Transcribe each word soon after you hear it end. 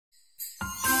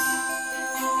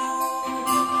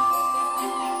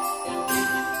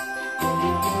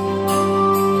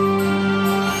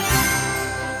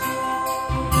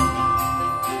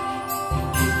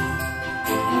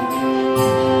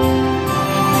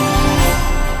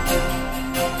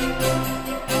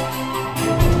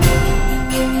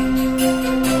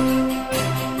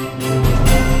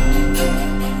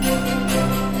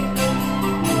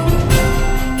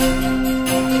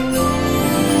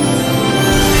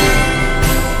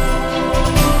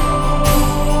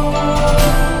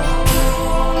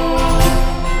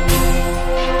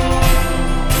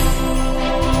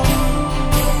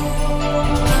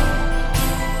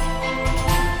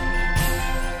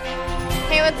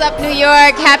up, New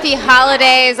York? Happy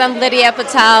holidays. I'm Lydia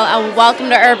Patel, and welcome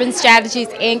to Urban Strategies,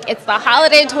 Inc. It's the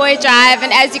holiday toy drive,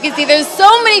 and as you can see, there's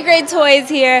so many great toys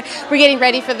here. We're getting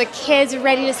ready for the kids. We're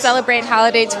ready to celebrate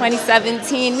holiday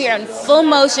 2017. We are in full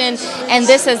motion, and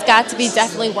this has got to be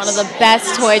definitely one of the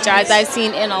best toy drives I've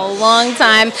seen in a long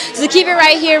time. So keep it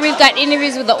right here. We've got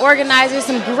interviews with the organizers,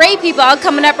 some great people all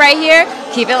coming up right here.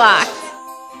 Keep it locked.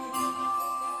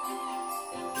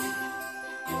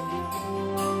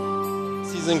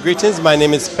 Season greetings. My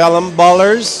name is Pelham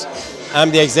Ballers. I'm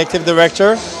the Executive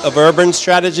Director of Urban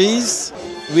Strategies.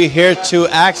 We're here to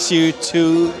ask you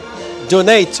to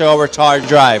donate to our toy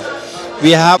drive.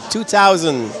 We have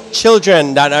 2,000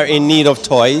 children that are in need of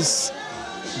toys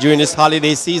during this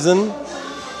holiday season,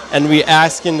 and we're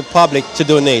asking the public to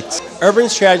donate. Urban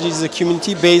Strategies is a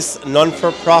community-based,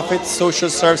 non-for-profit social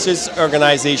services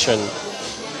organization.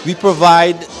 We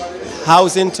provide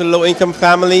housing to low-income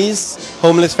families,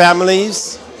 homeless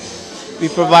families. We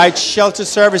provide shelter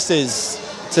services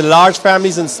to large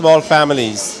families and small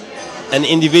families, and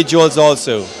individuals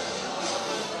also.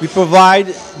 We provide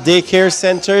daycare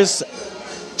centers,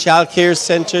 child care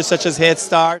centers such as Head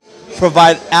Start,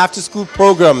 provide after-school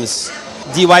programs,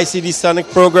 DYCD Sonic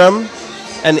program,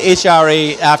 and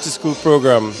HRA after-school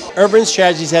program. Urban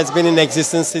Strategies has been in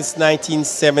existence since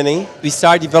 1970. We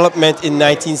started development in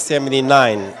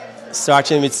 1979.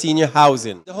 Starting with senior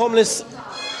housing. The homeless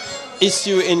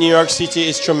issue in New York City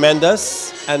is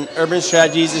tremendous, and Urban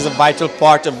Strategies is a vital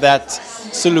part of that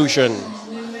solution.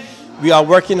 We are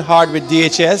working hard with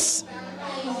DHS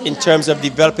in terms of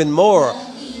developing more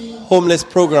homeless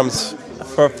programs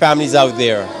for families out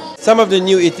there. Some of the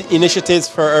new initiatives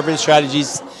for Urban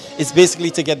Strategies is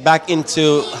basically to get back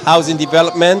into housing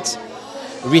development,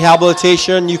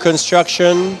 rehabilitation, new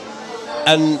construction,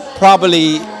 and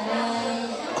probably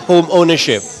home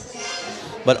ownership.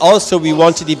 But also we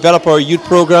want to develop our youth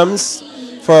programs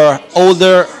for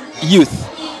older youth.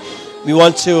 We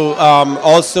want to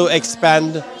also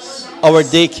expand our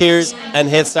daycares and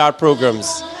Head Start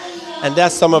programs. And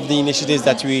that's some of the initiatives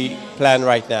that we plan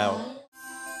right now.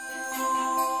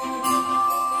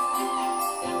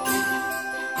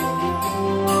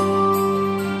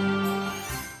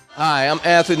 Hi, I'm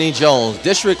Anthony Jones,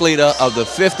 District Leader of the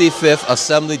 55th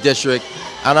Assembly District,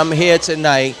 and I'm here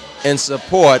tonight in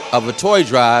support of a toy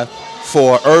drive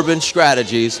for Urban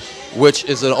Strategies, which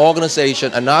is an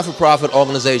organization, a not-for-profit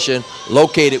organization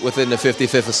located within the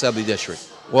 55th Assembly District.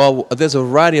 Well, there's a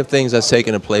variety of things that's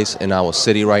taking place in our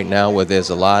city right now where there's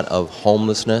a lot of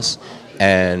homelessness,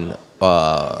 and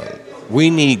we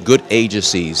need good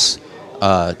agencies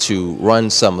to run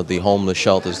some of the homeless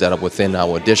shelters that are within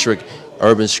our district.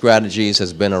 Urban Strategies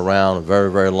has been around a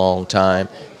very, very long time,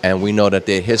 and we know that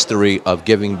their history of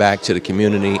giving back to the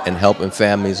community and helping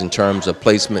families in terms of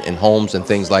placement in homes and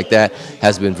things like that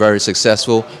has been very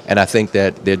successful, and I think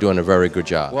that they're doing a very good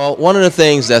job. Well, one of the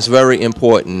things that's very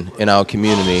important in our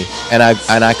community, and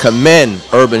I commend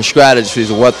Urban Strategies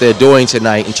for what they're doing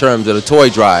tonight in terms of the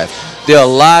toy drive. There are a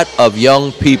lot of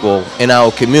young people in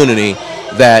our community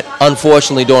that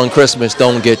unfortunately during Christmas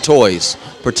don't get toys,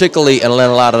 particularly in a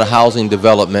lot of the housing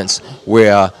developments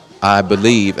where I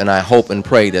believe and I hope and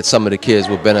pray that some of the kids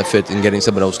will benefit in getting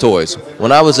some of those toys.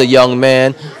 When I was a young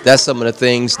man, that's some of the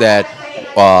things that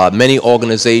many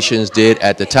organizations did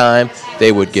at the time.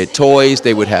 They would get toys,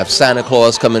 they would have Santa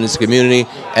Claus come into the community,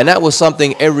 and that was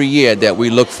something every year that we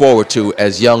look forward to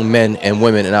as young men and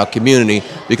women in our community,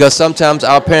 because sometimes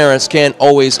our parents can't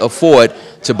always afford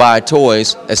to buy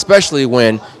toys, especially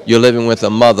when you're living with a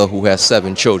mother who has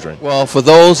 7 children. Well, for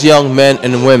those young men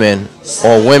and women,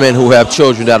 or women who have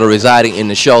children that are residing in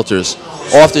the shelters,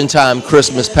 oftentimes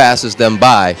Christmas passes them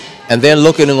by, and they're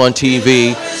looking on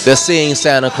TV, they're seeing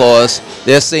Santa Claus,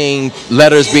 they're seeing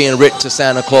letters being written to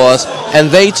Santa Claus, and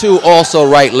they too also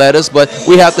write letters, but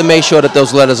we have to make sure that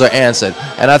those letters are answered.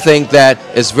 And I think that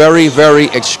it's very, very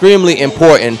extremely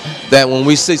important that when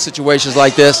we see situations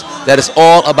like this, that it's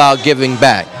all about giving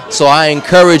back. So I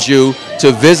encourage you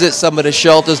to visit some of the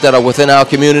shelters that are within our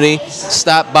community,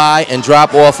 stop by and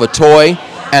drop off a toy,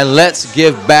 and let's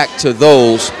give back to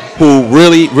those who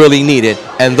really, really need it.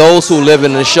 And those who live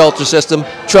in the shelter system,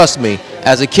 trust me,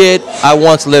 as a kid, I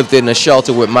once lived in a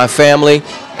shelter with my family,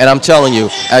 and I'm telling you,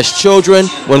 as children,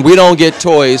 when we don't get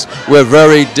toys, we're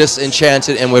very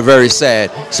disenchanted and we're very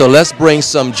sad. So let's bring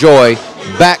some joy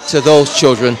back to those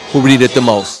children who need it the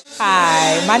most.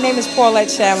 Hi, my name is Paulette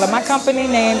Chandler. My company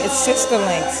name is Sister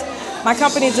Links. My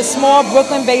company is a small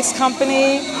Brooklyn-based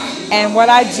company, and what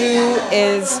I do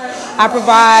is I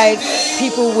provide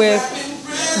people with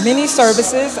many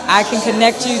services. I can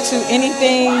connect you to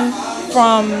anything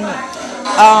from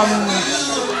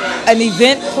an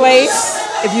event place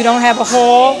if you don't have a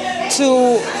hall,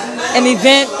 to an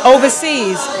event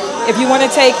overseas. If you want to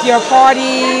take your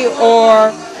party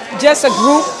or just a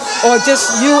group or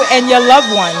just you and your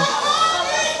loved one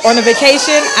on a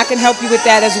vacation, I can help you with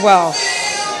that as well.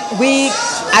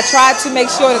 I try to make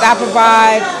sure that I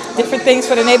provide different things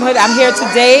for the neighborhood. I'm here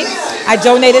today. I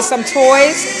donated some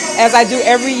toys, as I do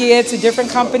every year, to different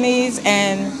companies,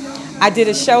 and I did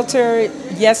a shelter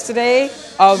yesterday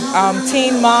of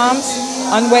teen moms,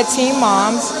 unwed teen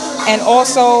moms, and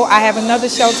also I have another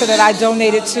shelter that I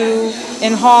donated to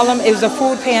in Harlem. It was a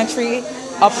food pantry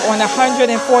up on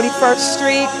 141st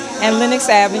Street and Lenox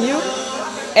Avenue.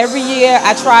 Every year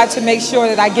I try to make sure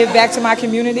that I give back to my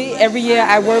community. Every year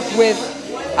I work with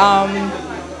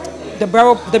the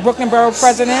Brooklyn Borough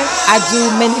President. I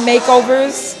do many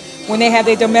makeovers when they have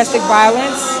their domestic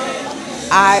violence.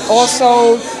 I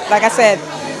also, like I said,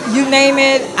 you name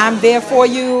it, I'm there for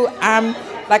you.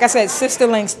 Like I said, Sister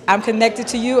Links, I'm connected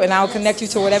to you and I'll connect you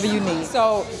to whatever you need.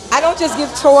 So I don't just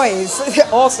give toys.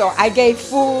 Also, I give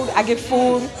food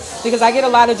because I get a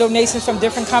lot of donations from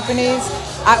different companies.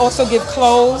 I also give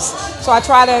clothes. So I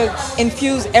try to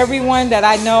infuse everyone that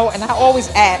I know, and I always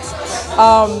ask.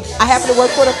 I happen to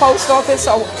work for the post office,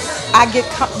 so I get,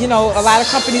 a lot of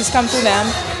companies come through them.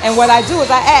 And what I do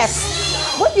is I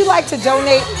ask, what do you like to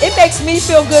donate? It makes me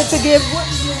feel good to give. What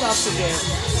do you love to give?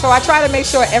 So I try to make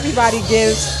sure everybody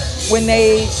gives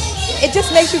it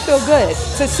just makes you feel good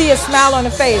to see a smile on the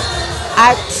face.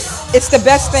 It's the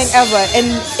best thing ever, and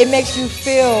it makes you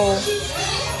feel,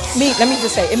 let me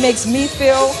just say, it makes me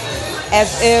feel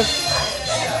as if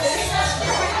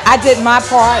I did my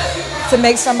part to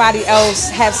make somebody else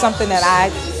have something that I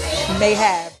may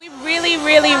have. We really,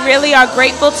 really, really are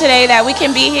grateful today that we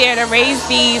can be here to raise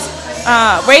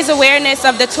awareness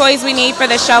of the toys we need for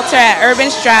the shelter at Urban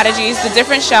Strategies, the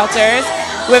different shelters.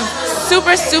 We're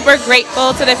super, super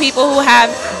grateful to the people who have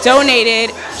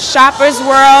donated. Shoppers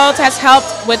World has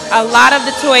helped with a lot of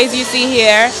the toys you see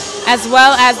here, as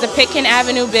well as the Pitkin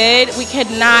Avenue bid. We could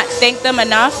not thank them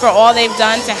enough for all they've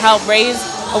done to help raise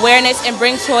awareness and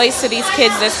bring toys to these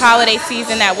kids this holiday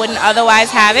season that wouldn't otherwise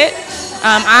have it.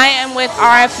 I am with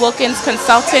RF Wilkins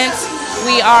Consultants.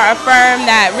 We are a firm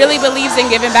that really believes in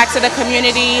giving back to the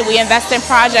community. We invest in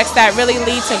projects that really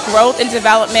lead to growth and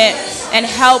development and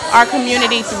help our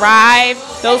community thrive,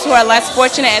 those who are less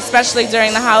fortunate, especially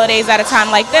during the holidays at a time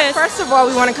like this. First of all,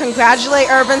 we want to congratulate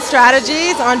Urban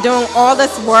Strategies on doing all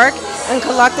this work and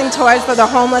collecting toys for the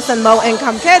homeless and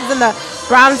low-income kids in the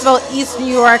Brownsville, East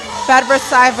New York, Bedford,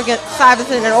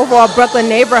 Stuyvesant, and overall Brooklyn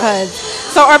neighborhoods.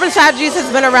 So Urban Strategies has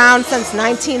been around since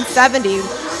 1970.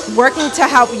 Working to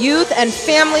help youth and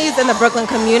families in the Brooklyn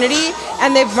community,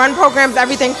 and they've run programs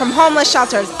everything from homeless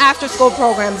shelters, after-school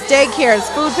programs, daycares,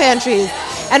 food pantries,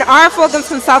 and RF Wilkins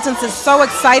Consultants is so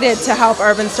excited to help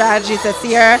Urban Strategies this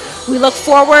year. We look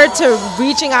forward to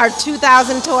reaching our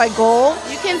 2,000 toy goal.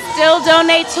 You can still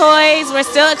donate toys. We're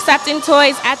still accepting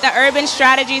toys at the Urban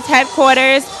Strategies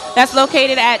headquarters that's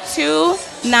located at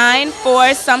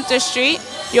 294 Sumpter Street.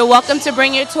 You're welcome to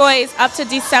bring your toys up to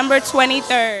December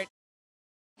 23rd.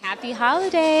 Happy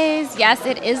holidays! Yes,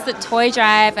 it is the toy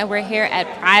drive, and we're here at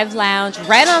Prive Lounge,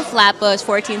 right on Flatbush,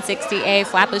 1460A,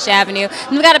 Flatbush Avenue.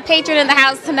 And we've got a patron in the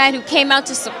house tonight who came out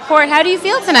to support. How do you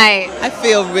feel tonight? I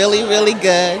feel really, really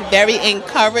good, very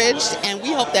encouraged, and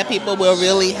we hope that people will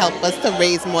really help us to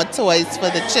raise more toys for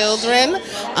the children.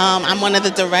 I'm one of the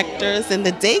directors in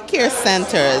the daycare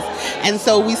centers, and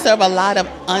so we serve a lot of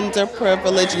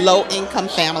underprivileged, low-income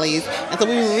families, and so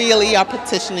we really are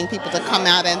petitioning people to come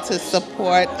out and to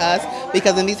support us,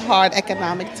 because in these hard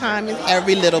economic times,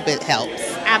 every little bit helps.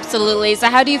 Absolutely. So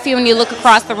how do you feel when you look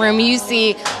across the room, you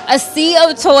see a sea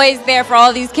of toys there for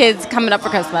all these kids coming up for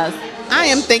Christmas? I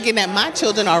am thinking that my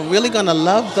children are really going to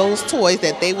love those toys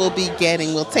that they will be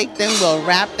getting. We'll take them, we'll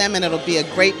wrap them, and it'll be a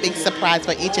great big surprise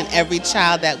for each and every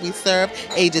child that we serve,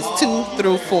 ages 2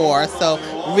 through 4. So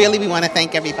really we want to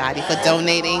thank everybody for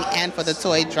donating and for the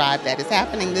toy drive that is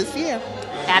happening this year.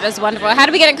 That is wonderful. How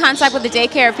do we get in contact with the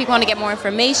daycare if people want to get more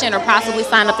information or possibly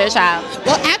sign up their child?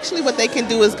 Well, actually what they can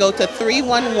do is go to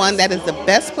 311. That is the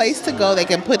best place to go. They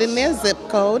can put in their zip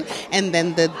code, and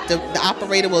then the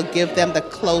operator will give them the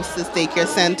closest daycare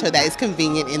center that is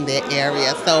convenient in their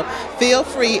area. So feel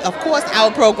free. Of course,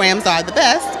 our programs are the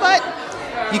best, but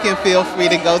you can feel free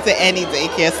to go to any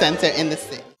daycare center in the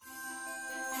city.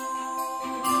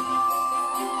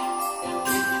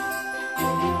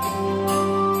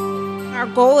 Our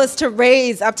goal is to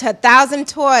raise up to 1,000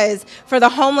 toys for the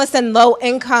homeless and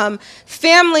low-income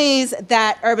families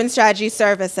that Urban Strategy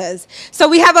services. So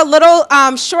we have a little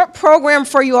short program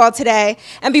for you all today.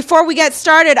 And before we get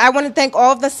started, I want to thank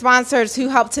all of the sponsors who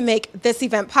helped to make this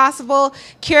event possible.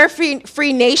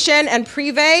 Carefree Nation and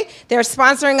Privé, they're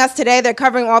sponsoring us today. They're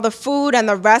covering all the food and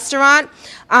the restaurant.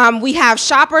 We have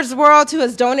Shoppers World, who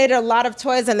has donated a lot of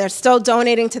toys, and they're still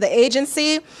donating to the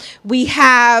agency. We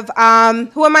have,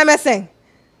 who am I missing?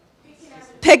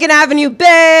 Pickett Avenue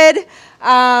Bid.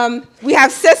 We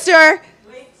have Sister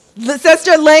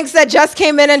Links that just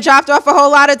came in and dropped off a whole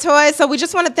lot of toys. So we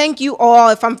just want to thank you all,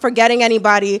 if I'm forgetting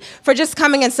anybody, for just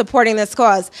coming and supporting this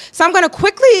cause. So I'm going to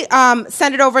quickly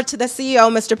send it over to the CEO,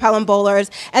 Mr. Pelham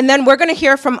Bowlers, and then we're going to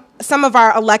hear from some of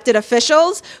our elected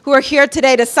officials who are here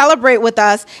today to celebrate with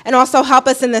us and also help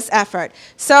us in this effort.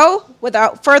 So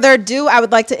without further ado, I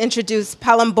would like to introduce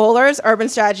Pelham Bowlers, Urban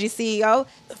Strategy CEO.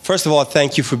 First of all,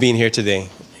 thank you for being here today.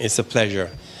 It's a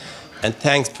pleasure. And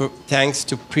thanks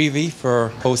to Privé for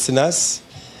hosting us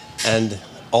and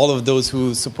all of those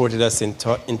who supported us in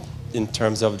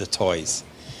terms of the toys.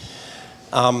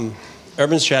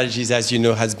 Urban Strategies, as you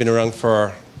know, has been around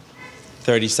for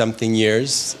 30-something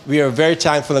years. We are very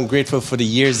thankful and grateful for the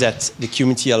years that the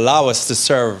community allow us to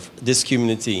serve this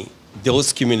community,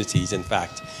 those communities, in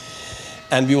fact.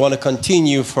 And we want to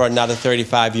continue for another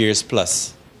 35 years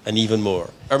plus, and even more.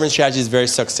 Urban Strategy is very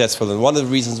successful, and one of the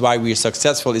reasons why we are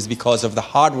successful is because of the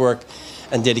hard work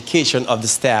and dedication of the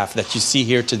staff that you see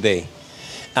here today.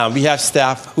 We have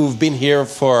staff who've been here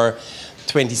for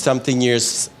 20-something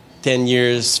years, 10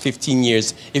 years, 15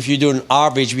 years. If you do an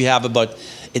average, we have about,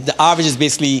 the average is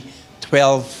basically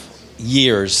 12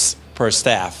 years per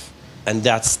staff, and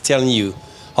that's telling you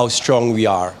how strong we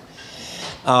are.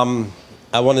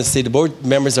 I want to say the board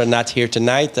members are not here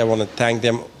tonight. I want to thank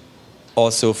them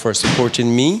also for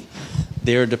supporting me.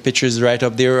 There are the pictures right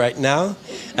up there right now.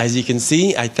 As you can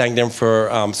see, I thank them for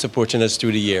supporting us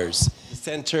through the years. The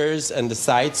centers and the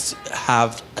sites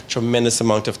have a tremendous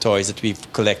amount of toys that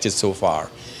we've collected so far.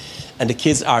 And the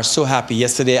kids are so happy.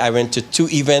 Yesterday I went to 2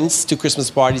 events, 2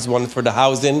 Christmas parties, one for the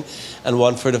housing and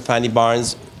one for the Fanny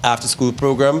Barnes after school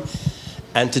program.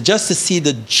 And just to see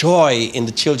the joy in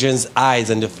the children's eyes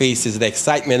and the faces, the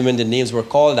excitement when the names were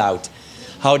called out,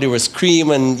 how they were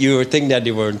screaming, you were thinking that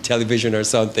they were on television or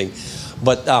something.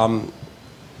 But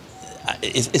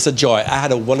it's a joy. I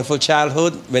had a wonderful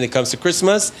childhood when it comes to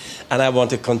Christmas, and I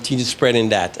want to continue spreading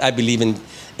that. I believe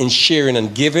in sharing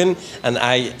and giving, and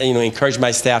I encourage my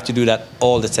staff to do that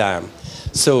all the time.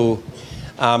 So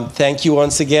thank you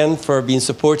once again for being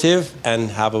supportive, and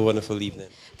have a wonderful evening.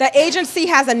 The agency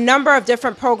has a number of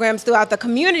different programs throughout the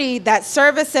community that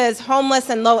services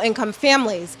homeless and low-income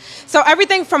families. So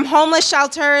everything from homeless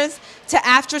shelters to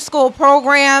after-school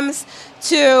programs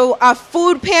to a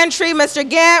food pantry. Mr.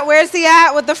 Gant, where's he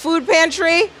at with the food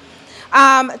pantry?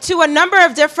 To a number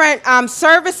of different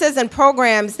services and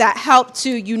programs that help to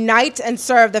unite and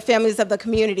serve the families of the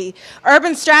community.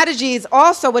 Urban Strategies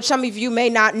also, which some of you may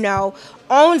not know,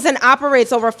 owns and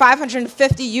operates over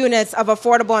 550 units of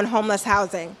affordable and homeless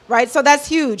housing, right? So that's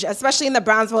huge, especially in the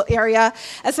Brownsville area,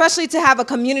 especially to have a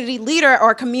community leader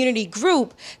or a community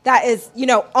group that is,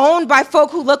 owned by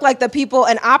folk who look like the people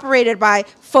and operated by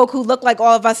folk who look like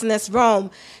all of us in this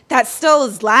room. That still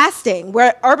is lasting,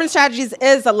 where Urban Strategies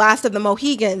is the last of the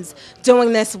Mohegans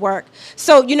doing this work.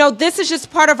 So, this is just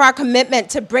part of our commitment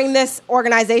to bring this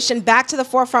organization back to the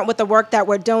forefront with the work that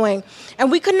we're doing.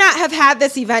 And we could not have had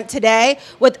this event today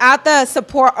without the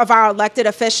support of our elected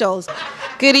officials.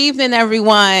 Good evening,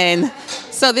 everyone.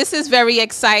 So this is very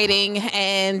exciting,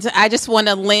 and I just want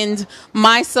to lend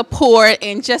my support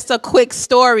and just a quick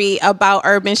story about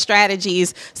Urban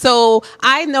Strategies. So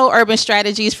I know Urban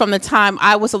Strategies from the time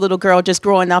I was a little girl just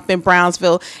growing up in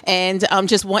Brownsville and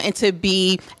just wanting to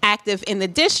be active in the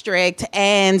district.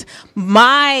 And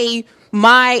my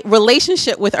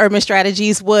relationship with Urban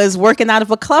Strategies was working out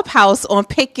of a clubhouse on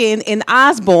Pickens in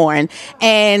Osborne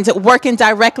and working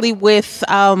directly with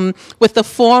the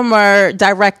former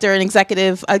director and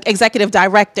executive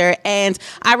director. And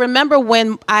I remember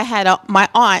when I had my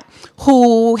aunt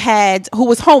who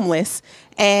was homeless,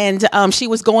 and she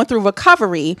was going through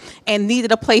recovery and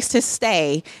needed a place to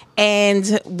stay.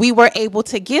 And we were able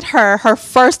to get her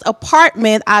first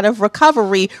apartment out of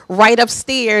recovery right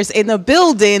upstairs in the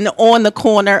building on the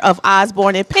corner of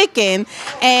Osborne and Pickens.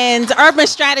 And Urban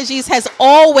Strategies has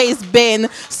always been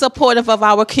supportive of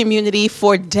our community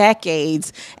for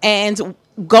decades. And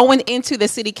going into the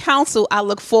city council, I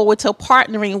look forward to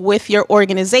partnering with your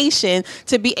organization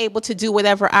to be able to do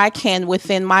whatever I can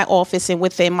within my office and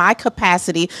within my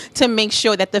capacity to make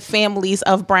sure that the families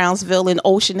of Brownsville and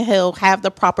Ocean Hill have the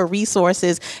proper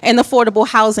resources and affordable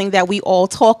housing that we all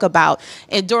talk about.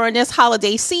 And during this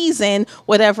holiday season,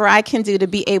 whatever I can do to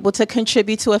be able to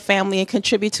contribute to a family and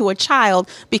contribute to a child,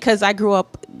 because I grew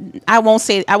up, I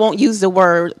won't use the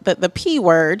word, the P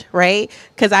word, right?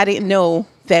 Because I didn't know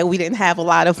that we didn't have a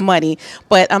lot of money,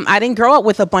 but I didn't grow up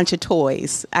with a bunch of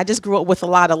toys. I just grew up with a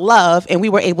lot of love, and we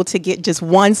were able to get just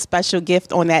one special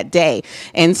gift on that day.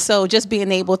 And so just being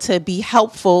able to be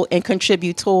helpful and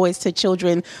contribute toys to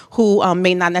children who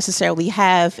may not necessarily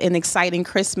have an exciting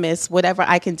Christmas, whatever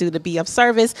I can do to be of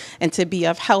service and to be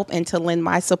of help and to lend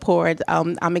my support,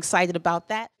 I'm excited about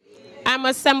that. I'm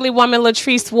Assemblywoman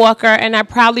Latrice Walker, and I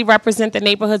proudly represent the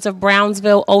neighborhoods of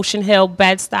Brownsville, Ocean Hill,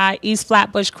 Bed-Stuy, East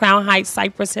Flatbush, Crown Heights,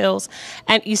 Cypress Hills,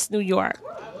 and East New York.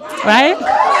 Right?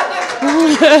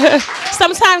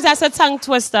 Sometimes that's a tongue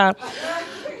twister.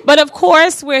 But of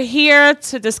course, we're here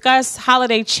to discuss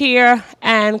holiday cheer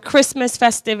and Christmas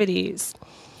festivities.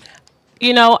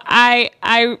 You know,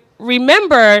 I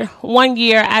remember one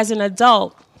year as an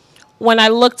adult when I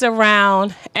looked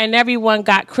around and everyone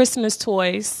got Christmas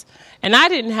toys, and I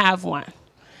didn't have one.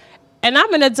 And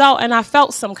I'm an adult, and I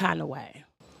felt some kind of way.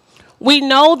 We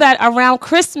know that around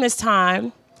Christmas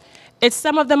time, it's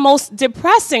some of the most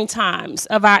depressing times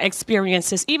of our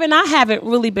experiences. Even I haven't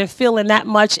really been feeling that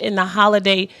much in the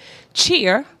holiday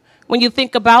cheer when you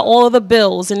think about all of the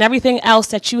bills and everything else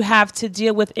that you have to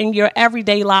deal with in your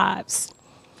everyday lives.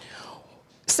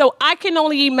 So I can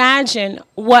only imagine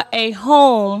what a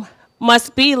home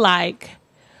must be like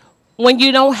when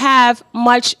you don't have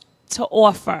much to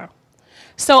offer.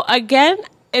 So again,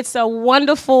 it's a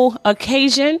wonderful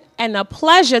occasion and a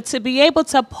pleasure to be able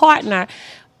to partner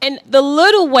in the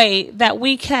little way that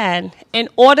we can in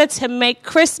order to make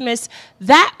Christmas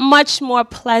that much more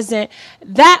pleasant,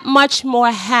 that much more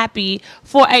happy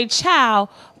for a child,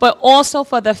 but also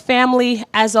for the family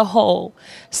as a whole,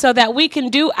 so that we can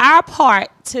do our part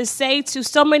to say to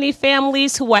so many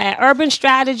families who are at Urban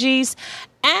Strategies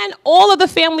and all of the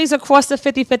families across the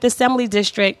 55th Assembly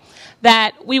District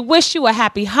that we wish you a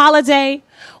happy holiday.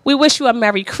 We wish you a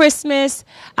Merry Christmas.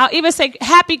 I'll even say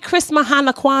Happy Christmas,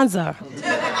 Hana Kwanzaa.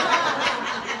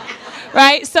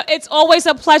 Right? So it's always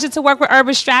a pleasure to work with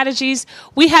Urban Strategies.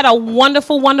 We had a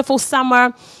wonderful, wonderful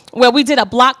summer where we did a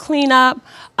block cleanup.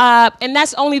 And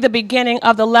that's only the beginning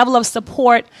of the level of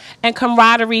support and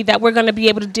camaraderie that we're going to be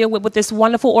able to deal with this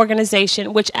wonderful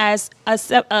organization, which, as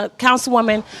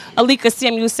Councilwoman Alika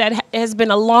Samuel said, has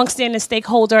been a longstanding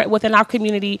stakeholder within our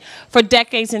community for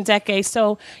decades and decades.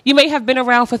 So you may have been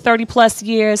around for 30-plus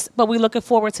years, but we're looking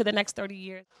forward to the next 30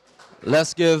 years.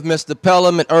 Let's give Mr.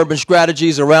 Pelham and Urban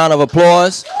Strategies a round of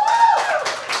applause.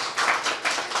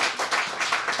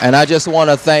 And I just want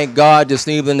to thank God this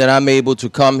evening that I'm able to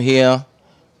come here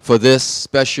for this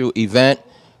special event.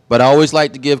 But I always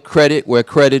like to give credit where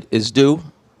credit is due.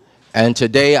 And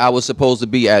today I was supposed to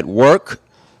be at work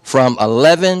from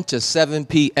 11 to 7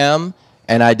 p.m.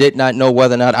 and I did not know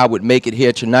whether or not I would make it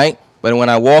here tonight. But when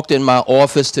I walked in my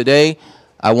office today,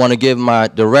 I want to give my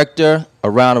director a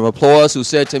round of applause, who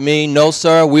said to me, "No,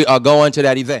 sir, we are going to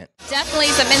that event." Definitely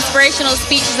some inspirational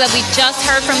speeches that we just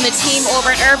heard from the team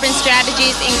over at Urban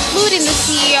Strategies, including the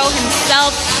CEO himself.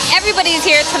 Everybody's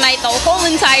here tonight. The whole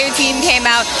entire team came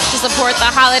out to support the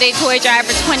Holiday Toy Drive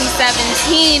for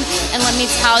 2017. And let me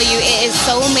tell you, it is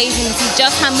so amazing to see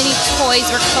just how many toys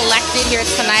were collected here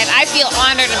tonight. I feel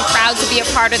honored and proud to be a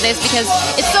part of this because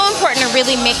it's so important to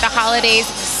really make the holidays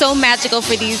so magical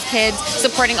for these kids,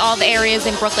 supporting all the areas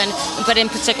in Brooklyn, but in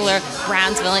particular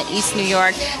Brownsville and East New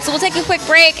York. So we'll take a quick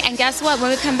break, and guess what? When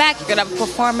we come back, you're going to have a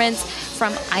performance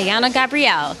from Ayana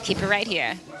Gabrielle. Keep it right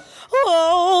here.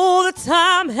 Oh, the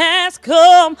time has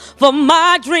come for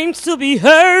my dreams to be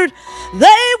heard.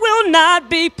 They will not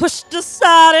be pushed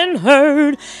aside and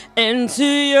heard into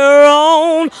your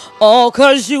own, all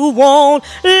 'cause you won't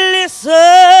listen.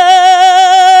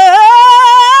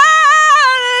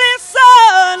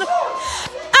 Listen,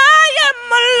 I am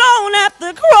alone at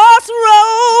the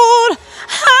crossroad.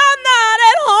 I'm not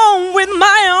at home with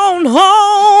my own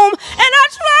home, and I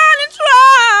tried and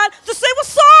tried to say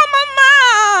what's on my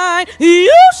mind.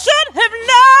 You should have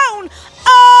known.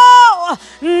 Oh,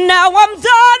 now I'm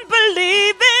done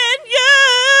believing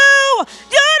you.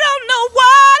 You don't know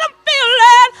what I'm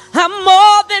feeling. I'm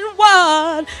more than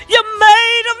what you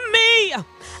made of me.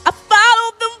 I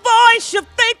followed the voice you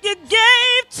think you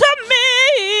gave to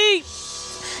me.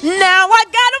 Now I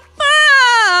gotta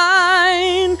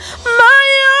find my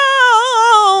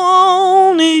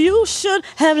own. You should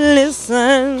should have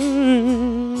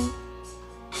listened.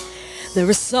 There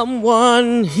is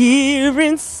someone here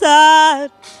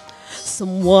inside,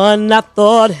 someone I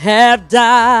thought had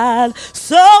died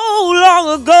so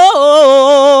long ago.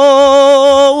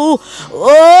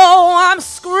 Oh, I'm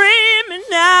screaming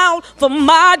out for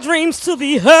my dreams to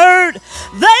be heard.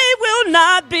 They will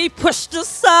not be pushed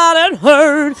aside and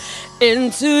hurt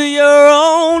into your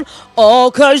own,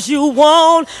 all 'cause you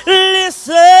won't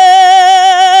listen.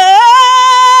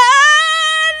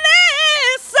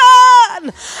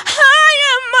 Listen, I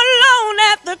am alone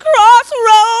at the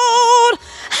crossroad.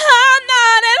 I'm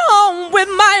not at home with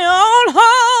my own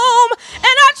home,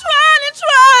 and I tried and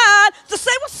tried to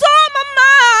say what's on my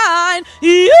mind.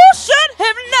 You should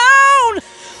have known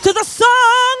to the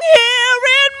song here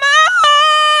in my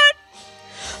heart,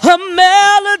 a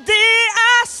melody I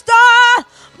start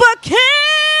but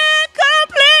can't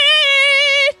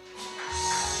complete.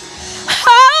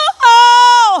 Oh,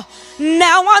 oh,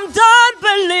 now I'm done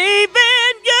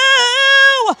believing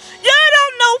you. You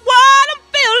don't know what I'm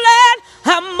feeling.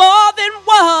 I'm more than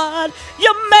what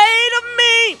you made of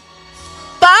me.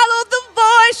 Follow the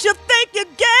voice you think you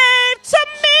gave to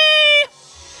me,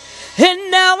 and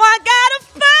now I gotta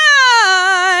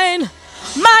find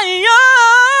my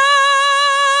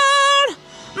own,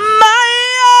 my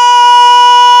own.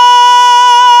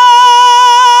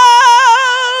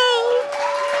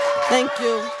 Thank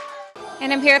you.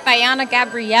 And I'm here with Ayana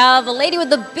Gabrielle, the lady with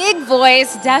the big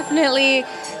voice. Definitely,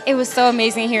 it was so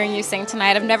amazing hearing you sing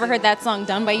tonight. I've never heard that song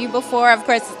done by you before. Of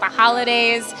course, it's the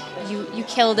holidays. You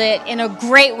killed it in a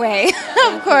great way,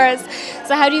 of course.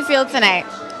 So how do you feel tonight?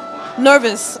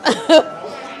 Nervous.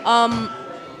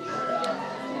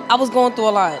 I was going through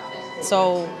a lot,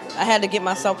 so I had to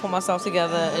pull myself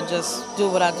together and just do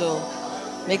what I do.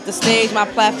 Make the stage my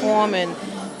platform and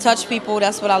touch people.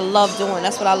 That's what I love doing.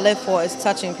 That's what I live for, is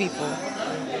touching people.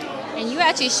 And you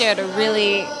actually shared a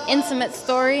really intimate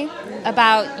story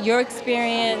about your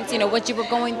experience, what you were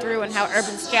going through and how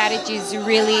Urban Strategies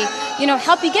really,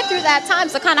 help you get through that time.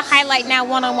 So kind of highlight now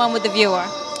one-on-one with the viewer.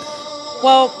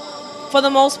 Well, for the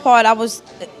most part, it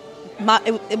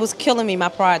was killing me, my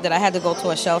pride, that I had to go to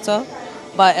a shelter.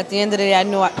 But at the end of the day, I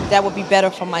knew that would be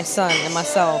better for my son and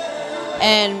myself.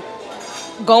 And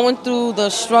going through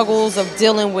the struggles of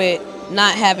dealing with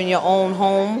not having your own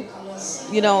home,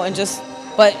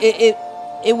 but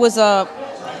it was a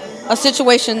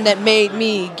situation that made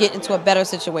me get into a better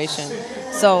situation.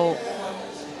 So,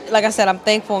 like I said, I'm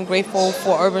thankful and grateful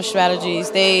for Urban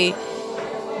Strategies.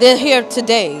 They're here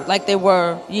today like they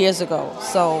were years ago.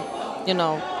 So,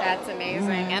 That's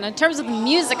amazing. And in terms of the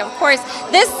music, of course,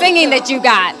 this singing that you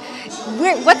got,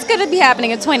 what's going to be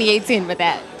happening in 2018 with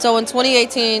that? So in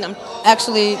 2018, I'm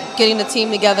actually getting the team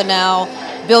together now,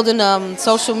 building a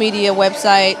social media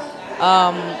website,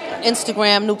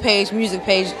 Instagram, new page, music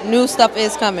page. New stuff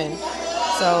is coming.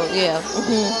 So, yeah.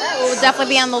 We'll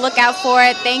definitely be on the lookout for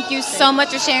it. Thank you so much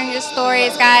for sharing your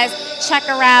stories, guys. Check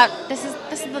her out. This is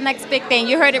the next big thing.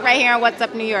 You heard it right here on What's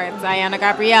Up New York. It's Ayana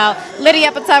Gabrielle.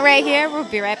 Lydia Patel right here. We'll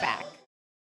be right back.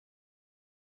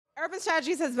 Urban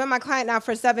Strategies has been my client now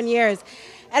for 7 years.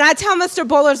 And I tell Mr.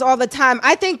 Bowlers all the time,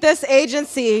 I think this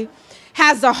agency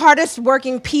has the hardest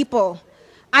working people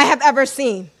I have ever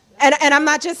seen. And I'm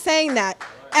not just saying that.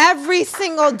 Every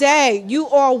single day, you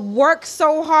all work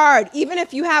so hard. Even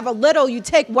if you have a little, you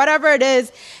take whatever it is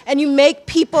and you make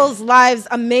people's lives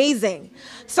amazing.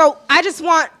 So I just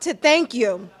want to thank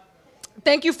you.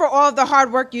 Thank you for all of the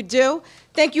hard work you do.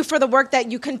 Thank you for the work that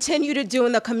you continue to do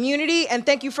in the community, and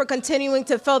thank you for continuing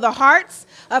to fill the hearts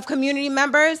of community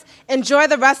members. Enjoy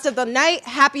the rest of the night.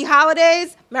 Happy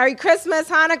holidays, Merry Christmas,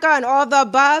 Hanukkah, and all the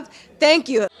above. Thank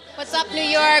you. What's up, New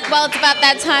York? Well, it's about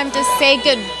that time to say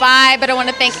goodbye, but I want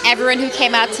to thank everyone who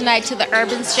came out tonight to the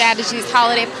Urban Strategies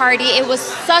holiday party. It was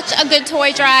such a good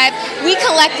toy drive. We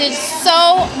collected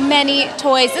so many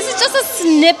toys. This is just a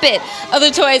snippet of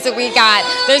the toys that we got.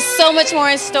 There's so much more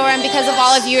in store, and because of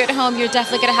all of you at home, you're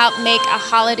definitely going to help make a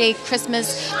holiday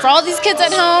Christmas for all these kids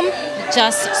at home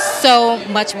just so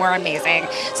much more amazing.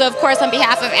 So, of course, on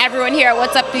behalf of everyone here at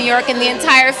What's Up New York and the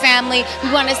entire family,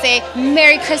 we want to say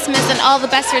Merry Christmas and all the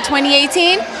best for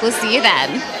 2018. We'll see you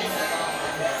then.